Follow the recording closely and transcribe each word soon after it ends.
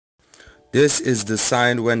This is the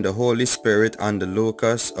sign when the Holy Spirit and the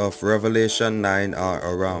locusts of Revelation 9 are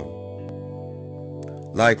around.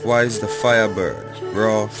 Likewise the firebird,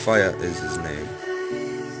 raw fire is his name,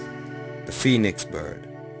 the phoenix bird.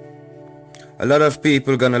 A lot of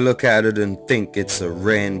people gonna look at it and think it's a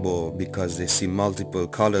rainbow because they see multiple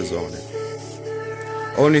colors on it.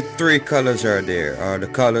 Only 3 colors are there, are the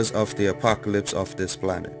colors of the apocalypse of this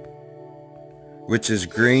planet, which is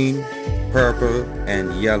green, purple,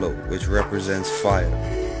 and yellow, which represents fire.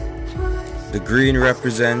 The green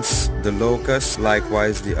represents the locusts,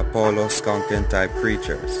 likewise the Apollo skunking type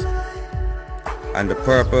creatures. And the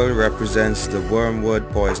purple represents the wormwood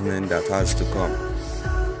poisoning that has to come.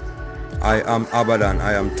 I am Abadan,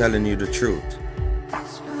 I am telling you the truth.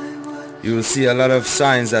 You will see a lot of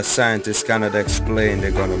signs that scientists cannot explain.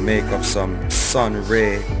 They're gonna make up some sun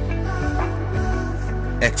ray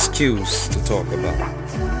excuse to talk about.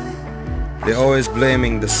 They're always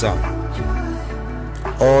blaming the sun.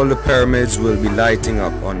 All the pyramids will be lighting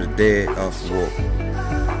up on the day of woe,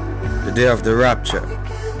 the day of the rapture.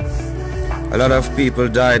 A lot of people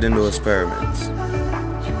died in those pyramids.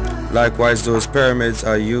 Likewise, those pyramids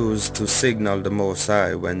are used to signal the Most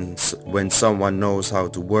High when someone knows how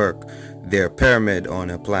to work their pyramid on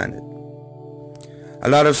a planet. A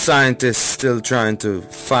lot of scientists still trying to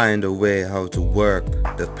find a way how to work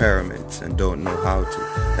the pyramids and don't know how to.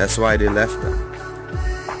 That's why they left them.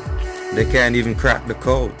 They can't even crack the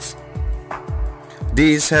codes.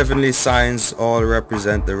 These heavenly signs all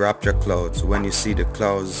represent the rapture clouds. When you see the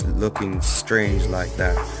clouds looking strange like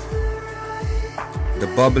that, the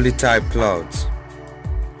bubbly type clouds,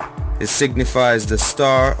 it signifies the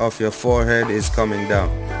star of your forehead is coming down.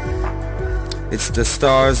 It's the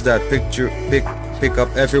stars that pick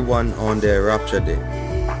up everyone on their rapture day.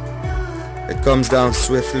 It comes down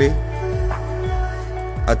swiftly,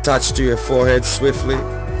 attached to your forehead swiftly,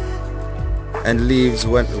 and leaves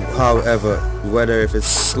however, whether if it's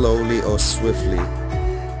slowly or swiftly,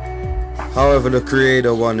 however the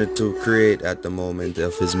Creator wanted to create at the moment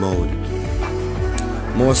of his mode.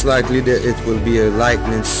 Most likely it will be a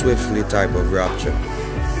lightning swiftly type of rapture,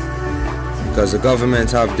 because the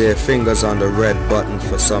government have their fingers on the red button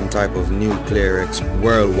for some type of nuclear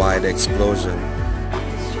worldwide explosion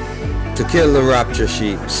to kill the rapture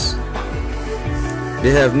sheeps.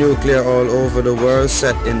 They have nuclear all over the world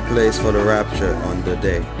set in place for the rapture on the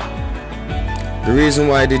day. The reason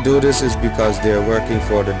why they do this is because they are working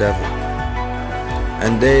for the devil,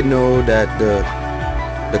 and they know that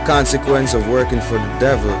the consequence of working for the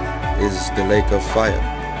devil is the lake of fire.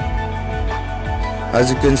 As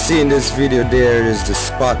you can see in this video, there is the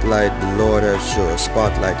spotlight the Lord has shown, a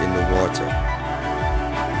spotlight in the water.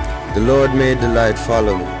 The Lord made the light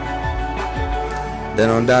follow me. Then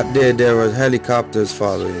on that day there were helicopters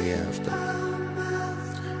following me after.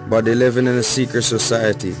 But they're living in a secret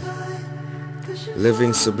society,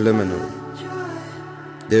 living subliminally.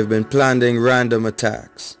 They've been planning random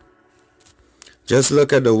attacks. Just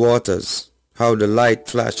look at the waters, how the light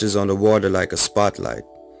flashes on the water like a spotlight.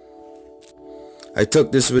 I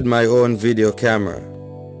took this with my own video camera,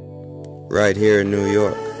 right here in New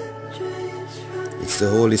York. It's the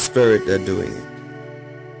Holy Spirit that's doing it.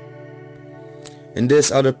 In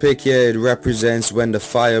this other pic here, it represents when the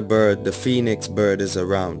firebird, the phoenix bird, is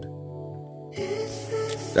around.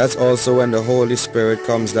 That's also when the Holy Spirit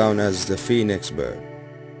comes down as the phoenix bird.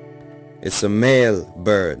 It's a male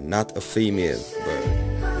bird, not a female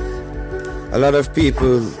bird. A lot of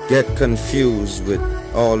people get confused with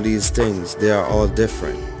all these things. They are all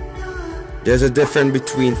different. There's a difference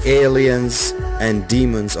between aliens and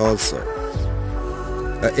demons also.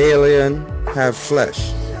 An alien have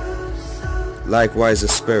flesh, likewise a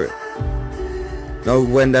spirit. Now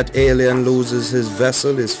when that alien loses his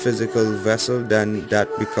vessel, his physical vessel, then that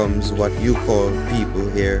becomes what you call people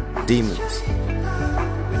here demons.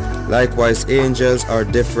 Likewise, angels are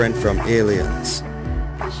different from aliens.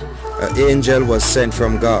 An angel was sent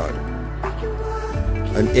from God.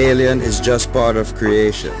 An alien is just part of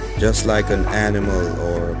creation, just like an animal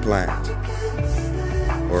or a plant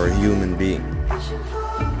or a human being.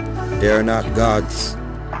 They are not gods,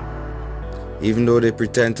 even though they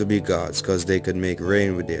pretend to be gods because they could make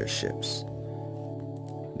rain with their ships.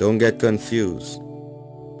 Don't get confused.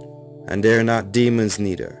 And they're not demons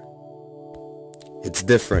neither. It's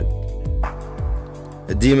different.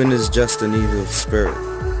 A demon is just an evil spirit.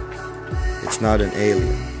 It's not an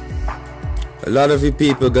alien. A lot of you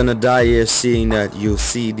people gonna die here seeing that you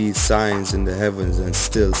see these signs in the heavens and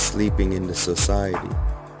still sleeping in the society.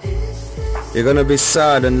 You're gonna be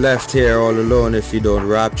sad and left here all alone if you don't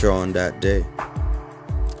rapture on that day.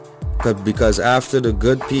 Because after the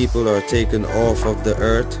good people are taken off of the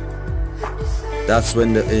earth, That's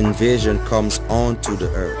when the invasion comes onto the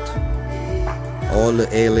earth. All the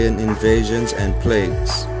alien invasions and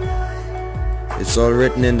plagues. It's all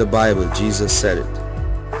written in the Bible. Jesus said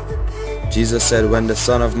it. Jesus said, when the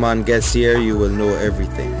Son of Man gets here, you will know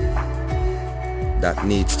everything that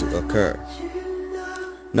needs to occur.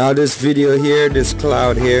 Now this video here, this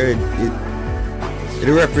cloud here, it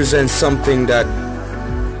represents something that,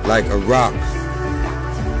 like a rock,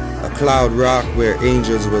 a cloud rock where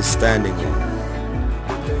angels were standing on.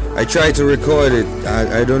 I tried to record it.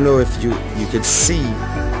 I don't know if you could see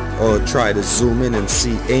or try to zoom in and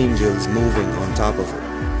see angels moving on top of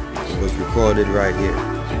it. It was recorded right here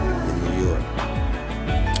in New York.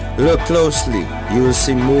 Look closely, you will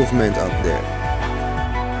see movement up there.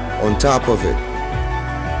 On top of it,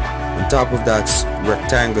 on top of that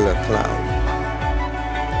rectangular cloud.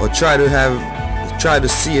 Or try to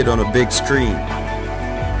see it on a big screen.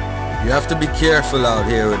 You have to be careful out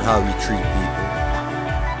here with how you treat people.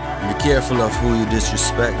 Be careful of who you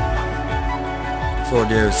disrespect. For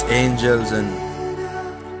there's angels and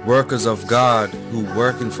workers of God who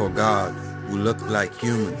working for God who look like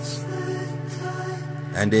humans.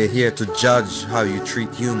 And they're here to judge how you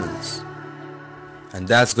treat humans. And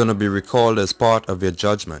that's going to be recalled as part of your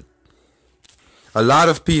judgment. A lot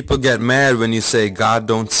of people get mad when you say God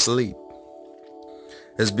don't sleep.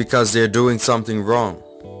 It's because they're doing something wrong.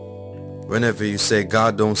 Whenever you say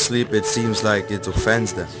God don't sleep, it seems like it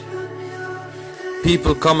offends them.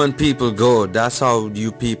 People come and people go. That's how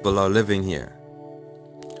you people are living here.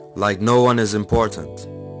 Like no one is important.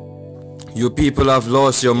 You people have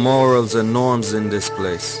lost your morals and norms in this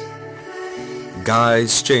place.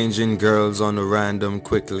 Guys changing girls on a random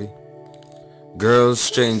quickly. Girls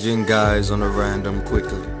changing guys on a random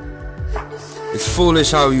quickly. It's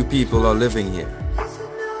foolish how you people are living here.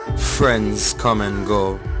 Friends come and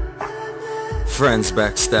go. Friends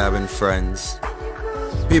backstabbing friends.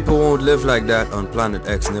 People won't live like that on planet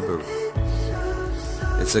X Nibiru.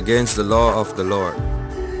 It's against the law of the Lord.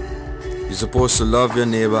 You're supposed to love your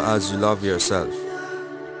neighbor as you love yourself.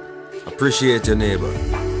 Appreciate your neighbor.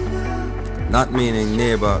 Not meaning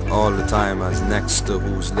neighbor all the time as next to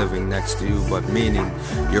who's living next to you, but meaning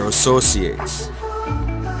your associates.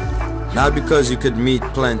 Not because you could meet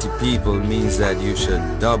plenty people means that you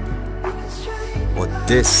should dub or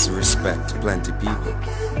disrespect plenty people.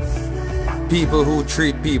 People who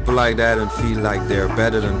treat people like that and feel like they're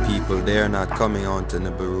better than people, they're not coming on to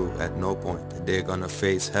Nibiru at no point. They're gonna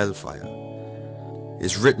face hellfire.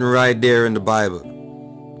 It's written right there in the Bible.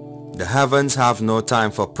 The heavens have no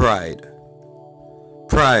time for pride.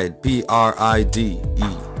 Pride,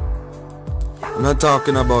 P-R-I-D-E. I'm not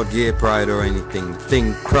talking about gay pride or anything.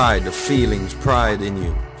 Think pride, the feelings, pride in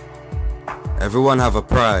you. Everyone have a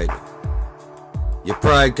pride. Your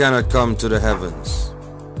pride cannot come to the heavens.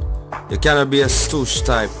 You cannot be a stoosh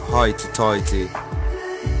type, hoity-toity,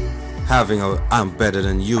 having a I'm better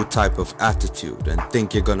than you type of attitude and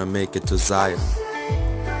think you're gonna make it to Zion.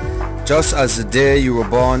 Just as the day you were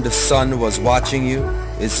born the sun was watching you,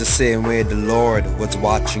 it's the same way the Lord was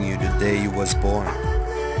watching you the day you was born.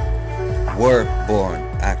 Were born,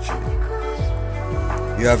 actually.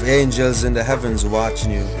 You have angels in the heavens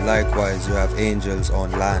watching you, likewise you have angels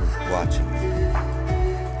on land watching you.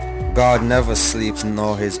 God never sleeps,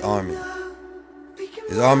 nor his army.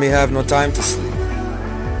 His army have no time to sleep.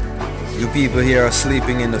 You people here are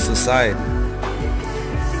sleeping in the society.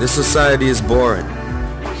 This society is boring.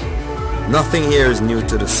 Nothing here is new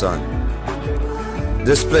to the sun.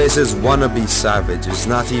 This place is wannabe savage. It's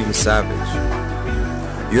not even savage.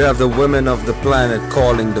 You have the women of the planet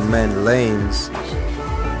calling the men lanes,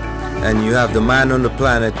 and you have the man on the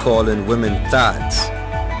planet calling women thoughts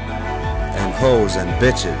and hoes and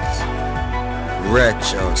bitches,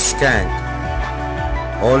 wretch or skank.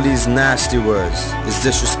 All these nasty words is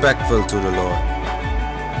disrespectful to the Lord.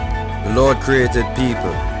 The Lord created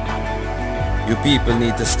people. You people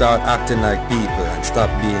need to start acting like people and stop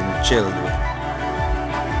being children.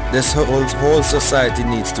 This whole society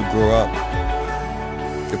needs to grow up.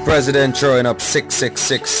 The president throwing up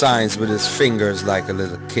 666 signs with his fingers like a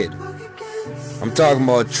little kid. I'm talking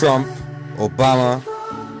about Trump, Obama,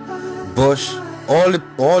 Bush,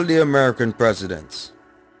 all the American presidents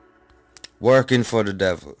working for the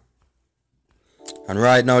devil. And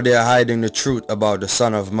right now they are hiding the truth about the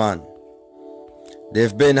Son of Man.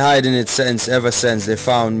 They've been hiding it ever since they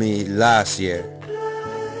found me last year.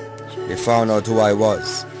 They found out who I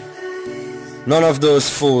was. None of those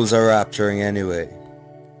fools are rapturing anyway.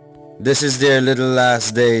 This is their little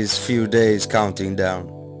last days, few days counting down.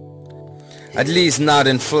 At least not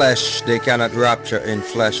in flesh. They cannot rapture in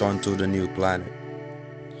flesh onto the new planet.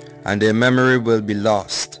 And their memory will be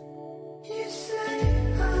lost.